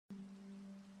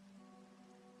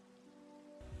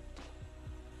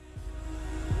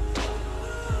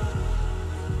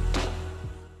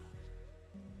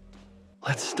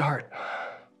Let's start.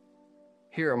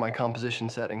 Here are my composition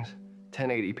settings,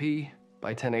 1080p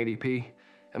by 1080p,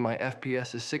 and my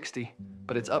FPS is 60,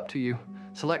 but it's up to you.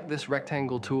 Select this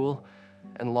rectangle tool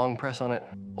and long press on it,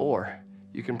 or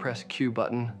you can press Q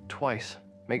button twice.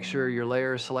 Make sure your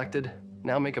layer is selected.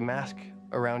 Now make a mask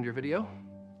around your video.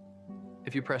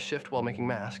 If you press Shift while making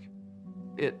mask,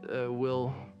 it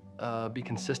will be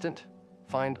consistent.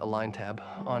 Find Align tab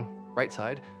on right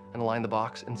side and align the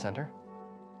box in center.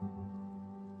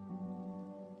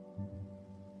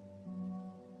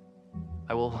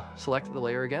 I will select the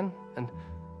layer again and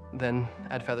then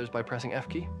add feathers by pressing F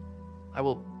key. I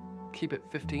will keep it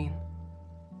 15.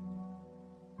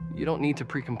 You don't need to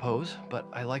pre-compose, but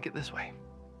I like it this way.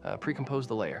 Pre-compose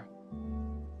the layer.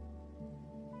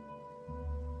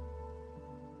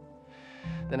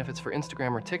 Then if it's for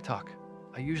Instagram or TikTok,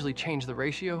 I usually change the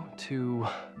ratio to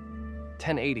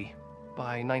 1080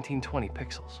 by 1920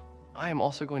 pixels. I am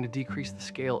also going to decrease the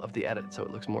scale of the edit so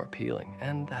it looks more appealing,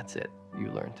 and that's it. You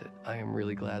learned it. I am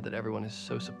really glad that everyone is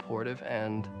so supportive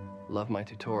and love my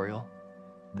tutorial.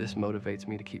 This motivates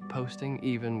me to keep posting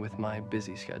even with my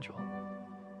busy schedule.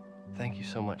 Thank you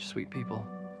so much, sweet people.